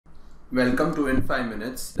Welcome to In 5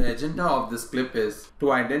 Minutes. The agenda of this clip is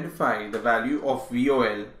to identify the value of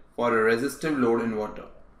VOL for a resistive load inverter.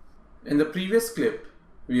 In the previous clip,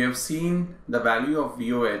 we have seen the value of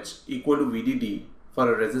VOH equal to VDD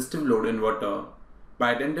for a resistive load inverter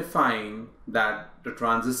by identifying that the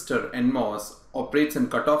transistor NMOS operates in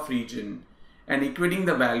cutoff region and equating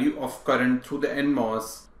the value of current through the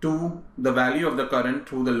NMOS to the value of the current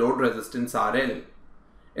through the load resistance RL.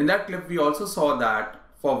 In that clip, we also saw that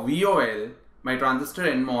for VOL, my transistor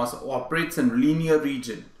NMOS operates in linear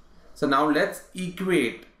region. So now let's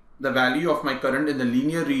equate the value of my current in the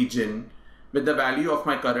linear region with the value of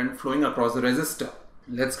my current flowing across the resistor.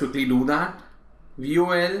 Let's quickly do that.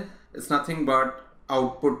 VOL is nothing but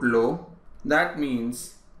output low. That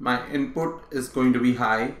means my input is going to be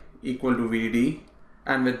high, equal to VDD.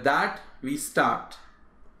 And with that, we start.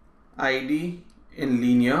 ID in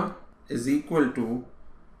linear is equal to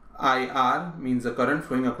IR, means the current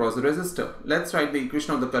flowing across the resistor. Let's write the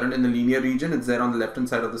equation of the current in the linear region. It's there on the left hand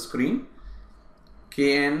side of the screen.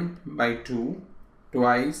 Kn by 2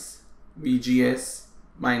 twice VGS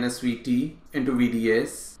minus VT into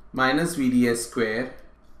VDS minus VDS square.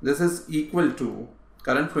 This is equal to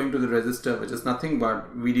current flowing to the resistor, which is nothing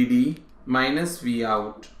but VDD minus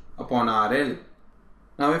Vout upon RL.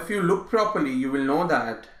 Now if you look properly, you will know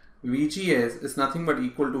that VGS is nothing but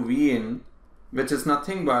equal to Vin, which is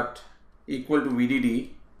nothing but equal to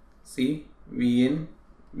VDD. See, Vin,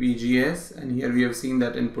 VGS, and here we have seen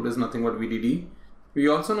that input is nothing but VDD. We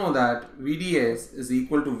also know that VDS is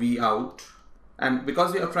equal to Vout, and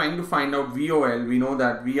because we are trying to find out VOL, we know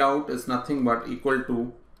that Vout is nothing but equal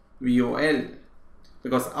to VOL,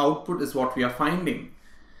 because output is what we are finding.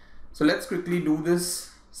 So let's quickly do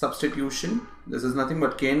this substitution. This is nothing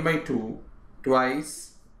but Kn by 2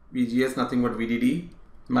 twice VGS nothing but VDD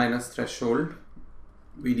minus threshold,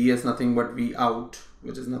 VDS nothing but Vout,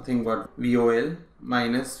 which is nothing but VOL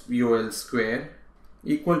minus VOL square,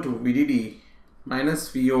 equal to VDD minus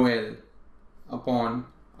VOL upon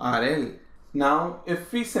RL. Now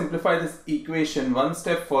if we simplify this equation one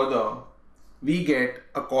step further, we get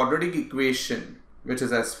a quadratic equation which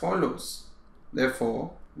is as follows.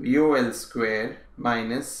 Therefore VOL square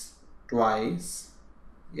minus twice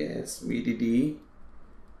VDD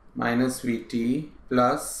minus VT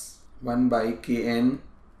plus 1 by Kn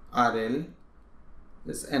RL.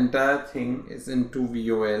 This entire thing is into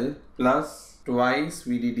VOL plus twice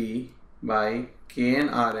VDD by Kn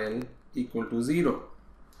RL equal to 0.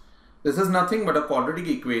 This is nothing but a quadratic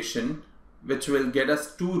equation which will get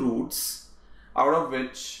us two roots, out of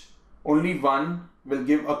which only one will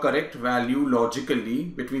give a correct value logically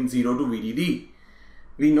between 0 to VDD.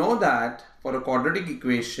 We know that for a quadratic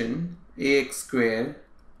equation, ax square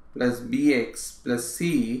plus bx plus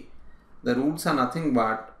c, the roots are nothing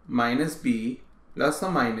but minus b plus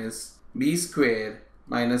or minus b square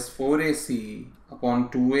minus 4ac upon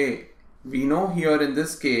 2a. We know here in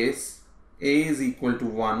this case a is equal to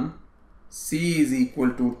 1, c is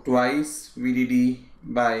equal to twice VDD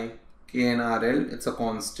by KNRL, it's a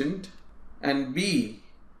constant, and b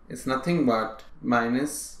is nothing but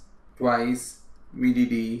minus twice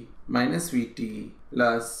VDD minus VT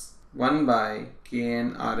plus 1 by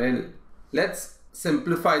KNRL. Let's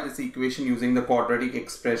simplify this equation using the quadratic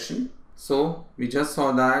expression. So we just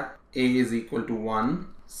saw that a is equal to 1,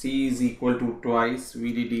 c is equal to twice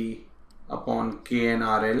VDD upon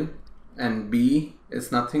KNRL, and b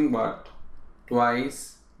is nothing but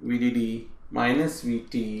twice VDD minus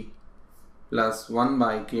VT plus 1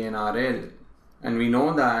 by KNRL. And we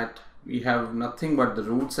know that we have nothing but the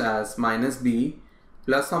roots as minus b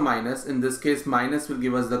plus or minus. In this case, minus will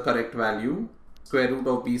give us the correct value, square root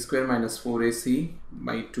of b square minus 4ac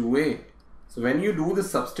by 2a. So when you do the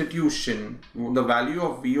substitution, the value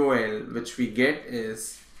of VOL which we get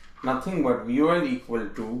is nothing but VOL equal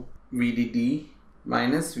to VDD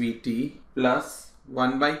minus VT plus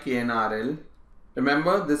 1 by KNRL.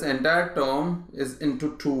 Remember, this entire term is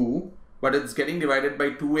into 2, but it's getting divided by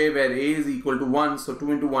 2a, where a is equal to 1, so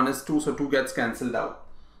 2 into 1 is 2, so 2 gets cancelled out.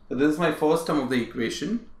 So this is my first term of the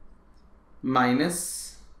equation,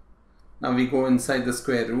 minus, now we go inside the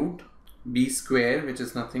square root, b square, which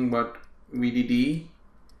is nothing but VDD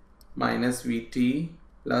minus VT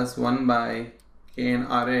plus 1 by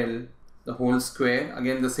KNRL, the whole square.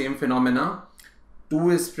 Again the same phenomena, 2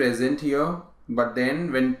 is present here, but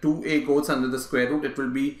then when 2a goes under the square root, it will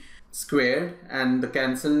be squared and the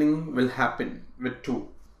cancelling will happen with 2,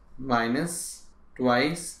 minus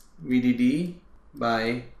twice VDD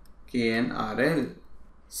by KNRL.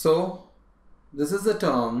 So this is the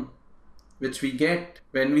term which we get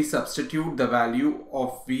when we substitute the value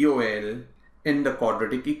of VOL in the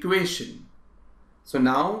quadratic equation. So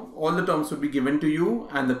now all the terms will be given to you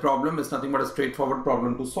and the problem is nothing but a straightforward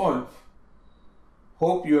problem to solve.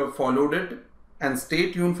 Hope you have followed it and stay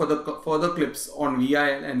tuned for the further clips on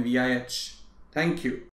VIL and VIH. Thank you.